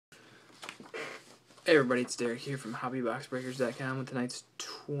Hey everybody, it's Derek here from HobbyBoxBreakers.com with tonight's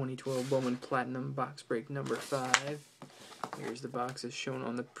 2012 Bowman Platinum box break number 5. Here's the box as shown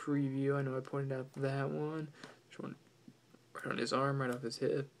on the preview. I know I pointed out that one. Showing right on his arm, right off his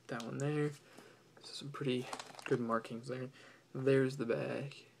hip. That one there. So some pretty good markings there. There's the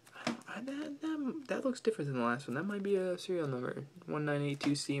back. That looks different than the last one. That might be a serial number.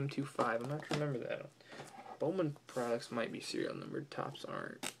 1982CM25. I'm not sure remember that. Bowman products might be serial numbered. Tops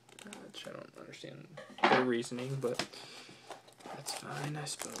aren't. Which I don't understand their reasoning, but that's fine, I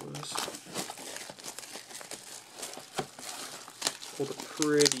suppose. Pulled a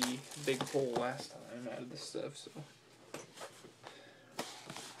pretty big pull last time out of this stuff, so.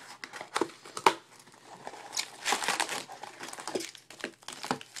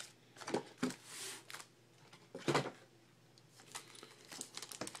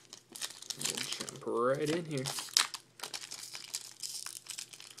 Jump right in here.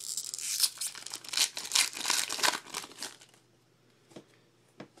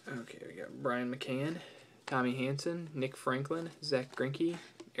 Okay, we got Brian McCann, Tommy Hanson, Nick Franklin, Zach Greinke,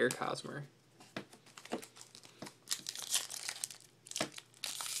 Eric Hosmer.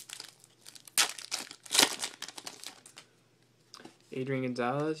 Adrian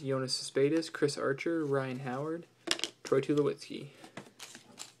Gonzalez, Jonas Cespedes, Chris Archer, Ryan Howard, Troy Tulowitzki.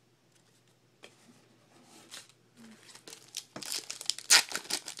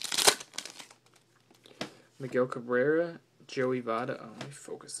 Miguel Cabrera, Joey Votto. Oh, let me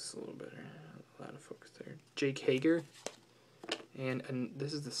focus this a little better. A lot of focus there. Jake Hager. And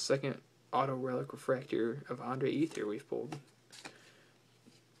this is the second auto relic refractor of Andre Ethier we've pulled.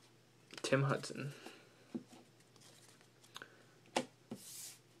 Tim Hudson.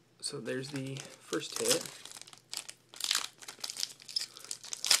 So there's the first hit.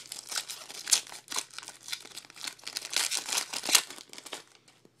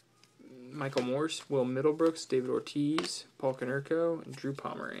 Michael Morse, Will Middlebrooks, David Ortiz, Paul Konerko, and Drew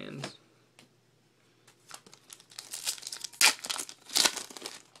Pomeranz.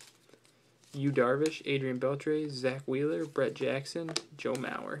 Yu Darvish, Adrian Beltre, Zach Wheeler, Brett Jackson, Joe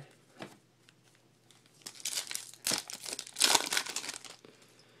Mauer.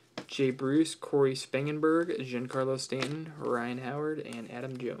 Jay Bruce, Corey Spangenberg, Giancarlo Stanton, Ryan Howard, and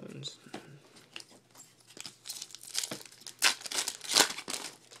Adam Jones.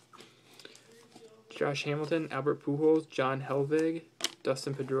 Josh Hamilton, Albert Pujols, John Helvig,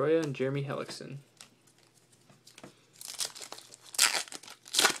 Dustin Pedroia, and Jeremy Hellickson.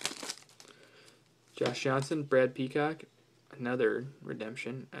 Josh Johnson, Brad Peacock, another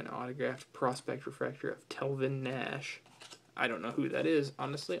redemption, an autographed prospect refractor of Telvin Nash. I don't know who that is,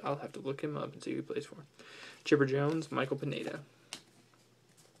 honestly. I'll have to look him up and see who he plays for. Chipper Jones, Michael Pineda.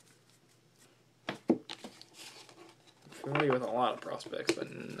 I'm familiar with a lot of prospects, but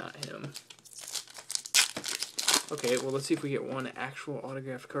not him. Okay, well, let's see if we get one actual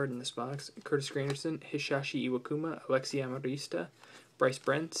autographed card in this box. Curtis Granderson, Hisashi Iwakuma, Alexi Amarista, Bryce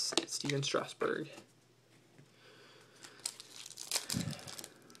Brentz, Steven Strasburg.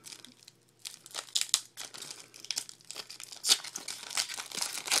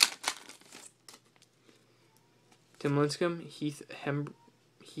 Tim Lincecum, Heath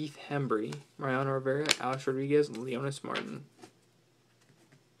Hembry, Mariano Rivera, Alex Rodriguez, Leonis Martin.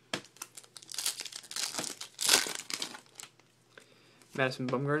 Madison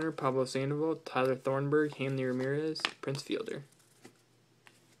Bumgarner, Pablo Sandoval, Tyler Thornburg, Hanley Ramirez, Prince Fielder.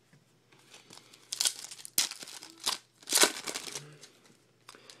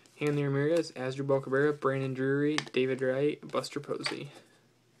 Hanley Ramirez, Asdrubal Cabrera, Brandon Drury, David Wright, Buster Posey.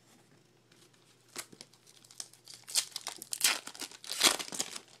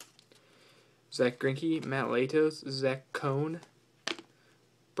 Zach Greinke, Matt Latos, Zach Cohn,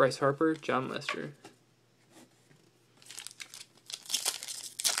 Bryce Harper, John Lester.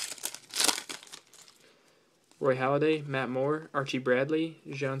 Roy Halladay, Matt Moore, Archie Bradley,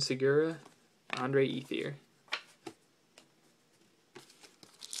 Jean Segura, Andre Ethier.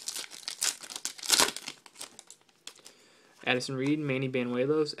 Addison Reed, Manny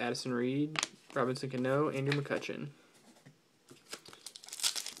Banuelos, Addison Reed, Robinson Cano, Andrew McCutchen.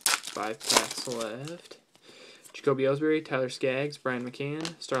 5 packs left. Jacoby Ellsbury, Tyler Skaggs, Brian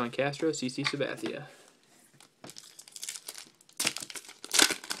McCann, Starlin Castro, CC Sabathia.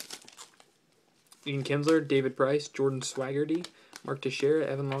 Ian Kinsler, David Price, Jordan Swaggerty, Mark Teixeira,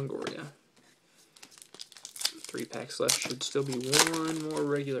 Evan Longoria. 3 packs left. Should still be one more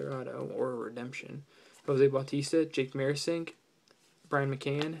regular auto or a redemption. Jose Bautista, Jake Marisink, Brian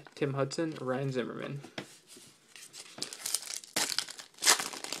McCann, Tim Hudson, Ryan Zimmerman.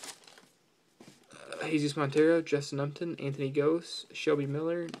 Jesus Montero, Justin Upton, Anthony Gose, Shelby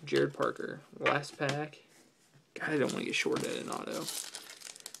Miller, Jared Parker. Last pack. God, I don't want to get shorted at an auto.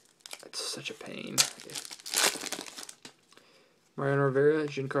 That's such a pain. Mariano Rivera,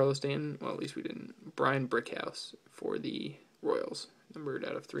 Giancarlo Stanton. Well, at least we didn't. Brian Brickhouse for the Royals. Numbered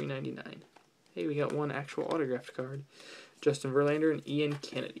out of 399. Hey, we got one actual autographed card. Justin Verlander and Ian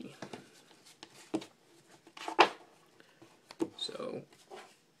Kennedy. So,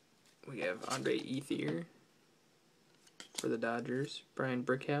 we have Andre Ethier for the Dodgers, Brian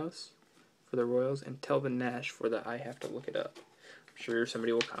Brickhouse for the Royals, and Telvin Nash for the I Have to Look It Up. I'm sure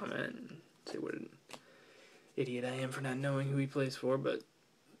somebody will comment and say what an idiot I am for not knowing who he plays for, but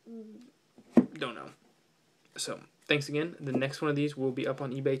don't know. So, thanks again. The next one of these will be up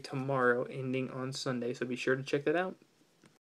on eBay tomorrow, ending on Sunday, so be sure to check that out.